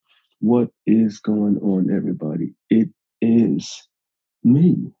What is going on, everybody? It is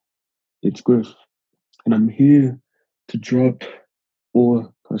me. It's Griff, and I'm here to drop,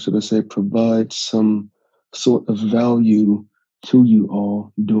 or how should I say, provide some sort of value to you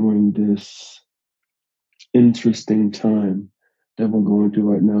all during this interesting time that we're going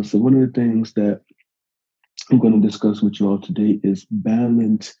through right now. So, one of the things that I'm going to discuss with you all today is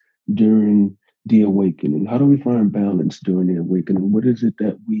balance during the awakening. How do we find balance during the awakening? What is it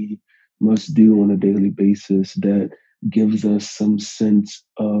that we must do on a daily basis that gives us some sense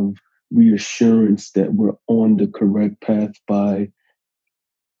of reassurance that we're on the correct path by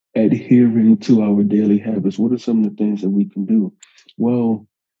adhering to our daily habits? What are some of the things that we can do? Well,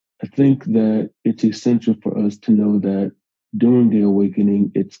 I think that it's essential for us to know that during the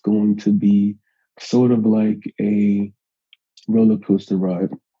awakening, it's going to be sort of like a roller coaster ride,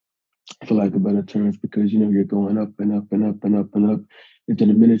 for lack of better terms, because you're going up and up and up and up and up. And then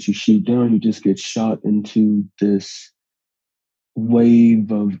the minute you shoot down, you just get shot into this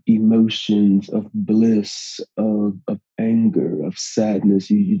wave of emotions, of bliss, of anger, of sadness.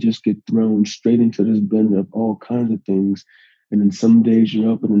 You just get thrown straight into this blend of all kinds of things. And then some days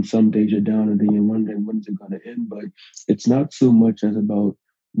you're up and then some days you're down, and then you're wondering when is it going to end. But it's not so much as about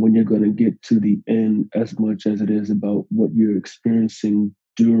when you're going to get to the end as much as it is about what you're experiencing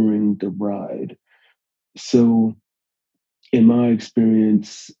during the ride. So, in my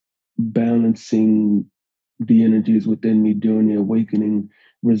experience, balancing the energies within me during the awakening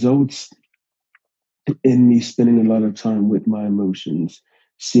results in me spending a lot of time with my emotions,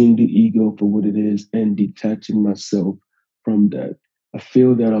 seeing the ego for what it is, and detaching myself from that. I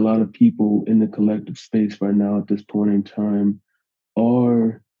feel that a lot of people in the collective space right now at this point in time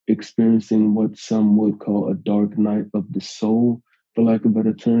are experiencing what some would call a dark night of the soul, for lack of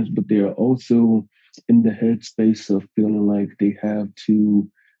better terms, but they are also in the headspace of feeling like they have to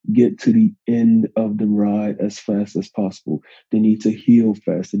get to the end of the ride as fast as possible. They need to heal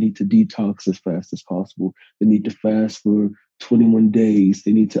fast. They need to detox as fast as possible. They need to fast for 21 days.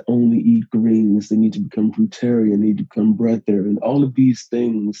 They need to only eat greens. They need to become fruitarian. They need to become breatharian. All of these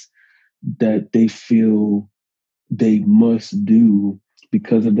things that they feel they must do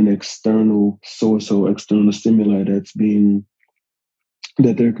because of an external source or external stimuli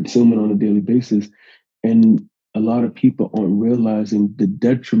that they're consuming on a daily basis. And a lot of people aren't realizing the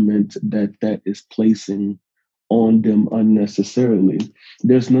detriment that that is placing on them unnecessarily.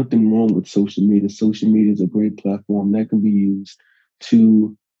 There's nothing wrong with social media. Social media is a great platform that can be used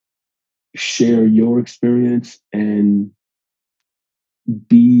to share your experience and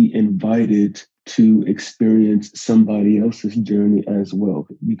be invited to experience somebody else's journey as well.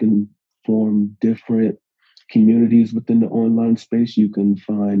 You can form different communities within the online space. You can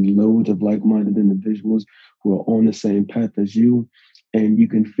find loads of like minded individuals who are on the same path as you. And you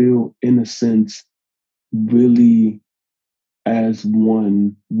can feel, in a sense, really as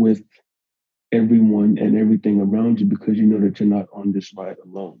one with everyone and everything around you because you know that you're not on this ride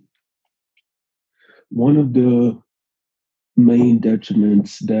alone. One of the main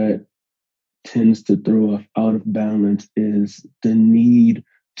detriments that tends to throw us out of balance is the need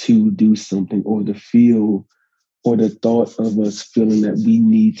to do something or the feel or the thought of us feeling that we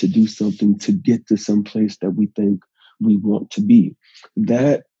need to do something to get to some place that we think we want to be.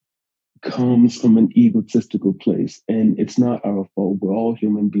 That comes from an egotistical place, and it's not our fault. We're all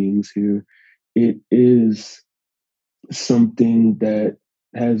human beings here. It is something that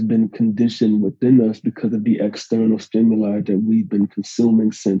has been conditioned within us because of the external stimuli that we've been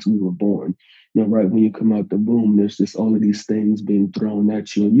consuming since we were born. Right when you come out the womb, there's just all of these things being thrown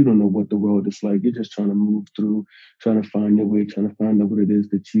at you, and you don't know what the world is like. You're just trying to move through, trying to find your way, trying to find out what it is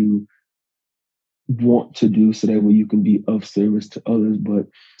that you want to do so that way you can be of service to others. But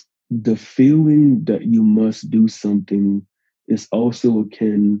the feeling that you must do something is also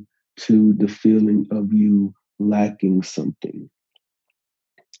akin to the feeling of you lacking something.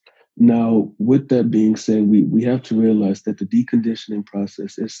 Now, with that being said, we have to realize that the deconditioning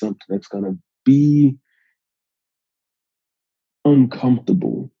process is something that's going to be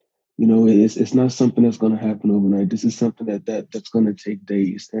uncomfortable. It's not something that's going to happen overnight. This is something that's going to take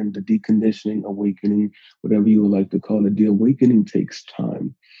days. And the deconditioning, awakening, whatever you would like to call it, the awakening takes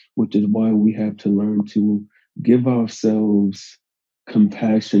time, which is why we have to learn to give ourselves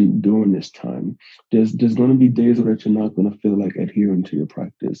compassion during this time. There's going to be days where you're not going to feel like adhering to your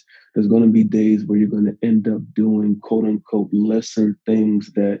practice. There's going to be days where you're going to end up doing quote unquote lesser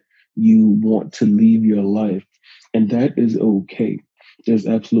things that you want to leave your life, and that is okay. There's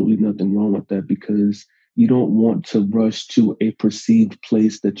absolutely nothing wrong with that because you don't want to rush to a perceived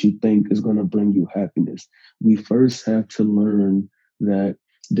place that you think is going to bring you happiness. We first have to learn that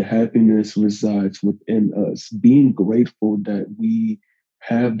The happiness resides within us. Being grateful that we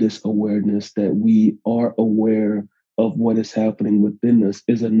have this awareness, that we are aware of what is happening within us,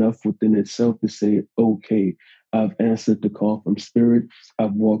 is enough within itself to say, okay, I've answered the call from spirit.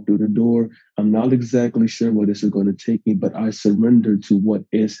 I've walked through the door. I'm not exactly sure where this is going to take me, but I surrender to what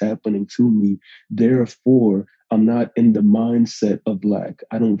is happening to me. Therefore, I'm not in the mindset of lack.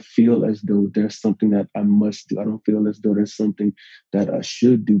 I don't feel as though there's something that I must do. I don't feel as though there's something that I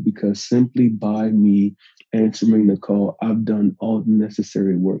should do, because simply by me answering the call, I've done all the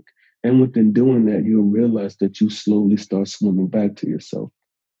necessary work. And within doing that, you'll realize that you slowly start swimming back to yourself.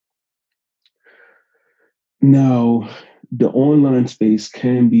 Now, the online space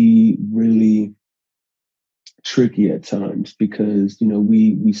can be really tricky at times because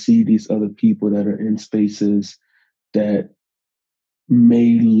we see these other people that are in spaces that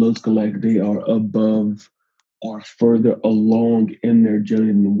may look like they are above or further along in their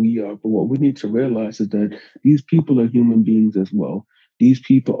journey than we are. But what we need to realize is that these people are human beings as well. These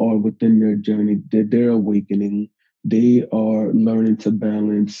people are within their journey, they're awakening. They are learning to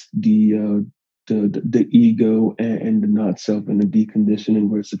balance the ego and the not self, and the deconditioning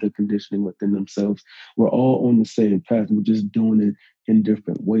versus the conditioning within themselves. We're all on the same path. We're just doing it in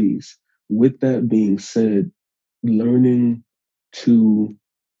different ways. With that being said, learning to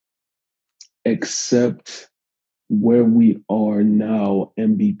accept where we are now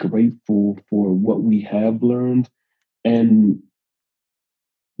and be grateful for what we have learned, and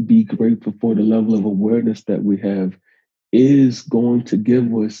be grateful for the level of awareness that we have, is going to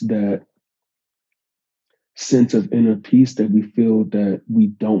give us that sense of inner peace that we feel that we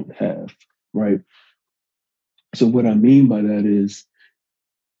don't have, right? So what I mean by that is,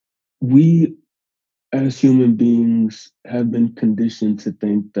 we as human beings have been conditioned to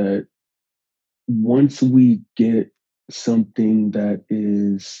think that once we get something that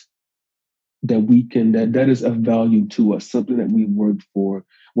is of value to us, something that we worked for,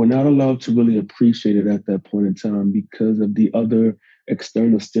 we're not allowed to really appreciate it at that point in time because of the other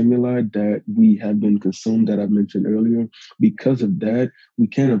external stimuli that we have been consumed, that I mentioned earlier. Because of that, we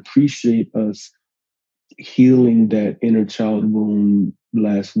can't appreciate us healing that inner child wound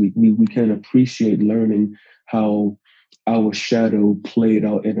last week. We can appreciate learning how our shadow played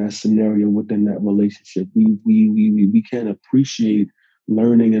out in that scenario within that relationship. We can appreciate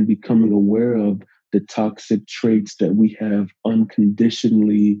learning and becoming aware of the toxic traits that we have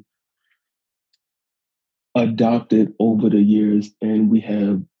unconditionally adopted over the years, and we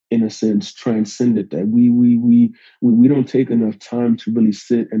have, in a sense, transcended that. We don't take enough time to really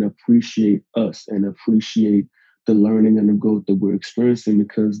sit and appreciate us and appreciate the learning and the growth that we're experiencing,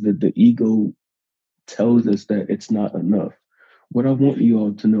 because the ego tells us that it's not enough. What I want you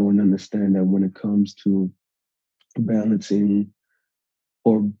all to know and understand, that when it comes to balancing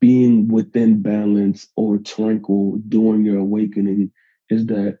or being within balance or tranquil during your awakening, is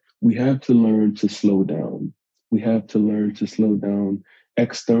that we have to learn to slow down. We have to learn to slow down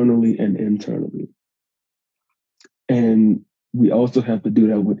externally and internally. And we also have to do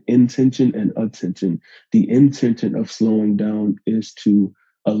that with intention and attention. The intention of slowing down is to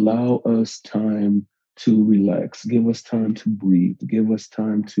allow us time to relax, give us time to breathe, give us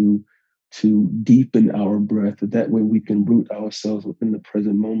time to deepen our breath. That way we can root ourselves within the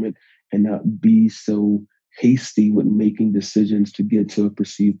present moment and not be so hasty with making decisions to get to a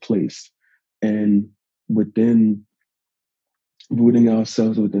perceived place. And within rooting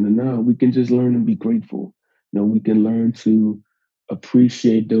ourselves within the now, we can just learn and be grateful. We can learn to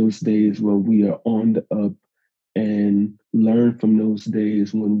appreciate those days where we are on the up, and learn from those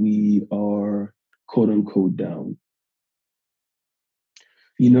days when we are quote unquote down.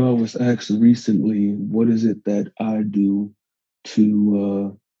 I was asked recently, what is it that I do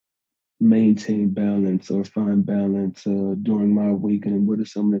to maintain balance or find balance during my awakening? What are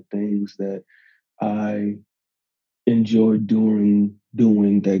some of the things that I enjoy doing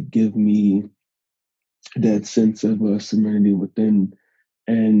that give me that sense of serenity within?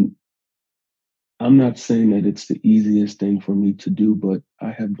 And I'm not saying that it's the easiest thing for me to do, but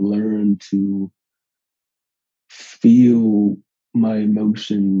I have learned to feel my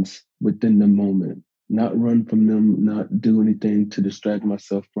emotions within the moment, not run from them, not do anything to distract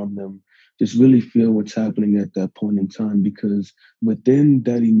myself from them. Just really feel what's happening at that point in time, because within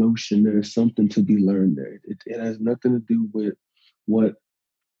that emotion, there is something to be learned there. It has nothing to do with what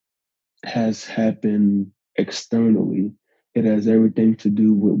has happened externally. It has everything to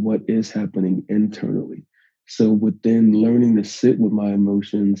do with what is happening internally. So within learning to sit with my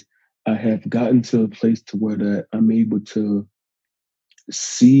emotions, I have gotten to a place to where that I'm able to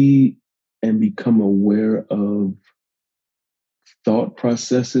see and become aware of thought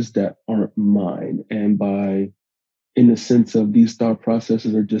processes that aren't mine. And by in the sense of these thought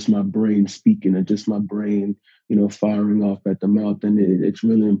processes are just my brain speaking or just my brain, firing off at the mouth. And it's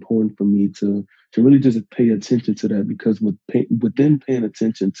really important for me to really just pay attention to that because within paying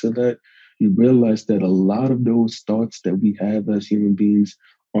attention to that, you realize that a lot of those thoughts that we have as human beings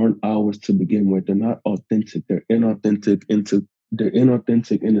aren't ours to begin with. They're not authentic. They're inauthentic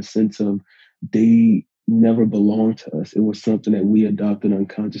in the sense of they never belonged to us. It was something that we adopted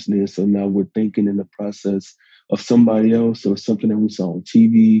unconsciously. And so now we're thinking in the process of somebody else or something that we saw on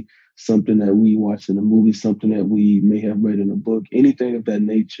TV, something that we watched in a movie, something that we may have read in a book, anything of that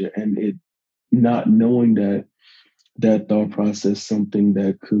nature. And it not knowing that that thought process something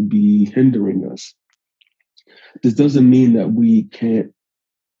that could be hindering us. This doesn't mean that we can't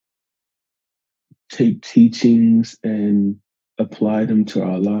take teachings and apply them to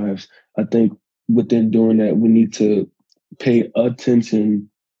our lives. I think within doing that, we need to pay attention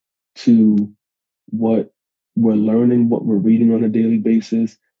to what we're learning, what we're reading on a daily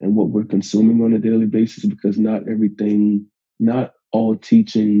basis, and what we're consuming on a daily basis, because not all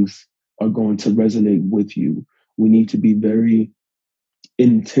teachings are going to resonate with you. We need to be very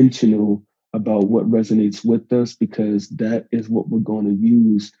intentional about what resonates with us because that is what we're going to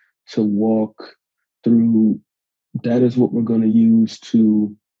use to walk through. That is what we're going to use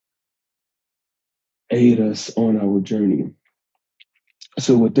to aid us on our journey.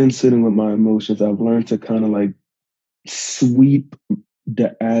 So within sitting with my emotions, I've learned to kind of like sweep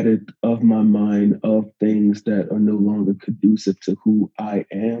the attic of my mind of things that are no longer conducive to who I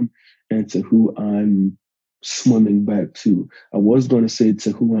am and to who I'm swimming back to. I was going to say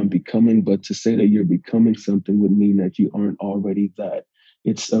to who I'm becoming, but to say that you're becoming something would mean that you aren't already that.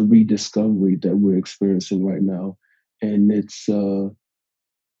 It's a rediscovery that we're experiencing right now. And it's a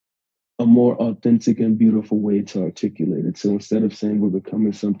more authentic and beautiful way to articulate it. So instead of saying we're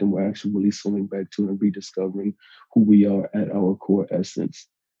becoming something, we're actually really swimming back to and rediscovering who we are at our core essence.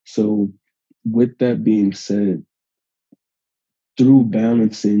 So, with that being said, through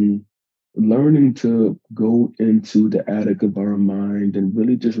balancing, learning to go into the attic of our mind and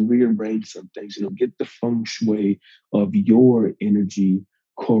really just rearrange some things, get the feng shui of your energy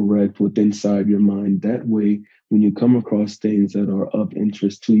correct with inside your mind. That way, when you come across things that are of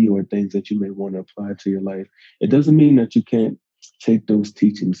interest to you or things that you may want to apply to your life, it doesn't mean that you can't take those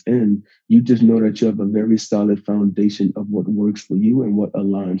teachings in. You just know that you have a very solid foundation of what works for you and what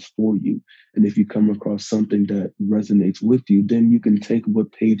aligns for you. And if you come across something that resonates with you, then you can take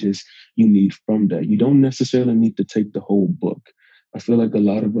what pages you need from that. You don't necessarily need to take the whole book. I feel like a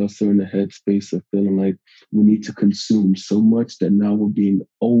lot of us are in the headspace of feeling like we need to consume so much that now we're being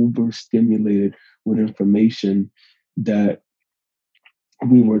overstimulated with information that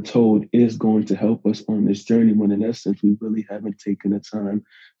we were told is going to help us on this journey when in essence we really haven't taken the time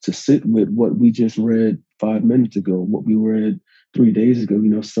to sit with what we just read 5 minutes ago, what we read 3 days ago,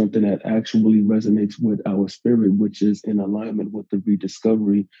 something that actually resonates with our spirit, which is in alignment with the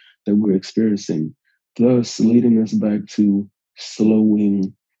rediscovery that we're experiencing, thus leading us back to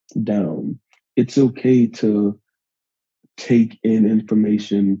slowing down. It's okay to take in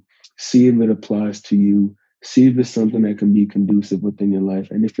information, see if it applies to you, see if it's something that can be conducive within your life.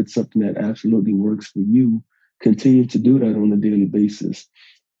 And if it's something that absolutely works for you, continue to do that on a daily basis.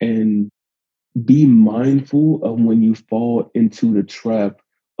 And be mindful of when you fall into the trap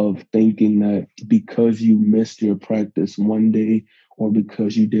of thinking that because you missed your practice one day or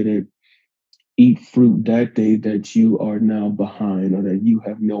because you didn't eat fruit that day that you are now behind or that you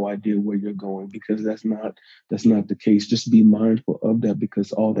have no idea where you're going, because that's not the case. Just be mindful of that,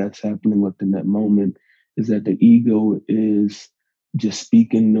 because all that's happening within that moment is that the ego is just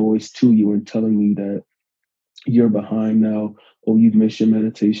speaking noise to you and telling you that you're behind now. Oh, you've missed your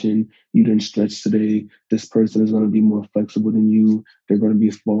meditation. You didn't stretch today. This person is going to be more flexible than you. They're going to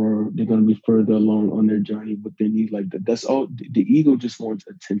be further along on their journey within you. Like that. That's all. The ego just wants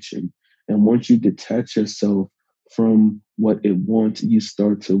attention. And once you detach yourself from what it wants, you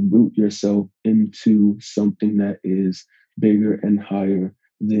start to root yourself into something that is bigger and higher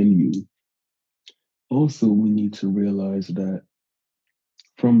than you. Also, we need to realize that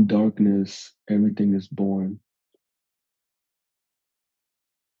from darkness, everything is born.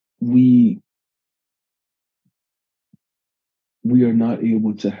 We we are not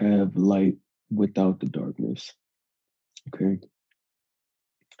able to have light without the darkness. Okay.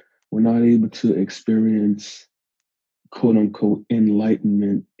 We're not able to experience quote unquote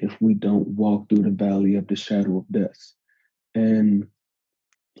enlightenment if we don't walk through the valley of the shadow of death. And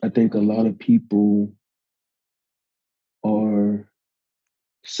I think a lot of people are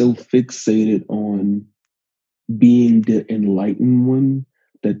so fixated on being the enlightened one,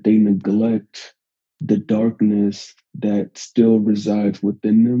 that they neglect the darkness that still resides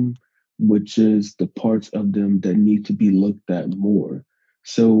within them, which is the parts of them that need to be looked at more.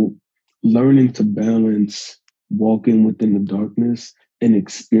 So, learning to balance walking within the darkness and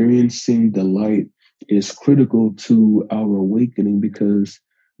experiencing the light is critical to our awakening, because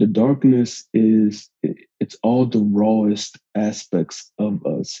the darkness it's all the rawest aspects of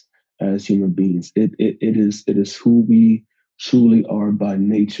us as human beings. It is who we truly are by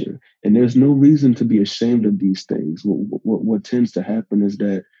nature, and there's no reason to be ashamed of these things. What tends to happen is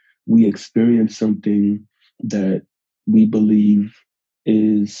that we experience something that we believe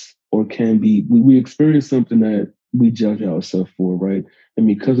is or can be. We experience something that we judge ourselves for, right? And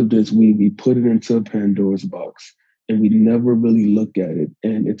because of this, we put it into a Pandora's box, and we never really look at it.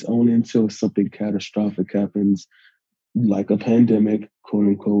 And it's only until something catastrophic happens, like a pandemic, quote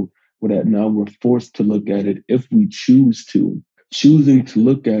unquote, where that now we're forced to look at it if we choose to. Choosing to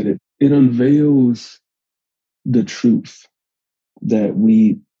look at it, it unveils the truth that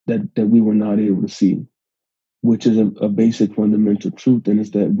we were not able to see, which is a basic fundamental truth, and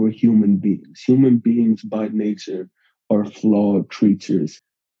is that we're human beings. Human beings by nature are flawed creatures.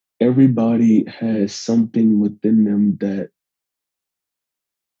 Everybody has something within them that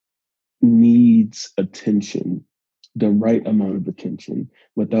needs attention, the right amount of attention.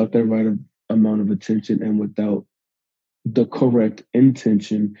 Without that amount of attention and without the correct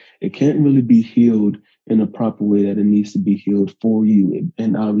intention, it can't really be healed in a proper way that it needs to be healed for you.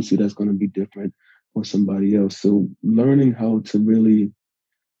 And obviously, that's going to be different for somebody else. So, learning how to really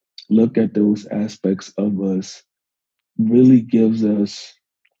look at those aspects of us really gives us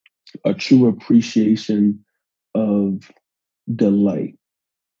a true appreciation of the light,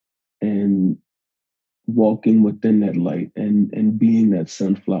 and walking within that light, and being that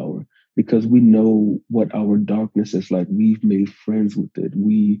sunflower, because we know what our darkness is like. We've made friends with it,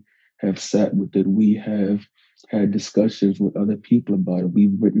 we have sat with it, we have had discussions with other people about it,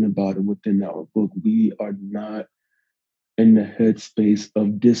 we've written about it within our book. We are not in the headspace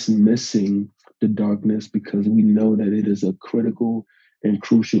of dismissing the darkness, because we know that it is a critical and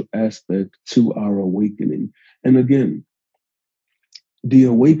crucial aspect to our awakening. And again, the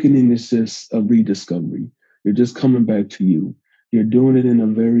awakening is just a rediscovery. You're just coming back to you. You're doing it in a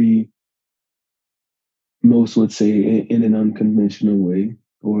very, most would say, in an unconventional way.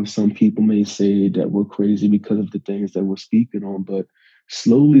 Or some people may say that we're crazy because of the things that we're speaking on. But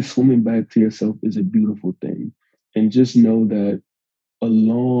slowly swimming back to yourself is a beautiful thing. And just know that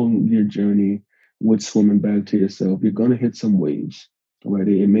along your journey with swimming back to yourself, you're going to hit some waves, right?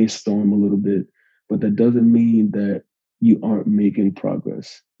 It may storm a little bit, but that doesn't mean that you aren't making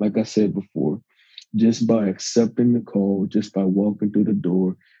progress. Like I said before, just by accepting the call, just by walking through the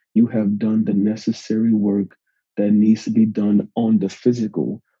door, you have done the necessary work that needs to be done on the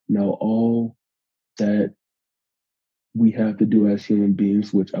physical. Now, all that we have to do as human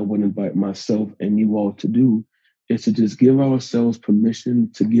beings, which I would invite myself and you all to do, is to just give ourselves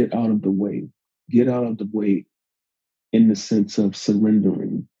permission to get out of the way. Get out of the way in the sense of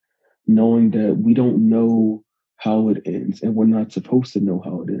surrendering, knowing that we don't know how it ends, and we're not supposed to know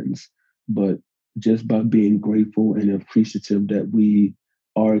how it ends. But just by being grateful and appreciative that we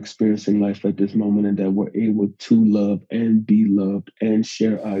are experiencing life at this moment, and that we're able to love and be loved and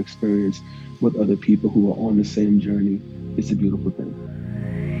share our experience with other people who are on the same journey, it's a beautiful thing.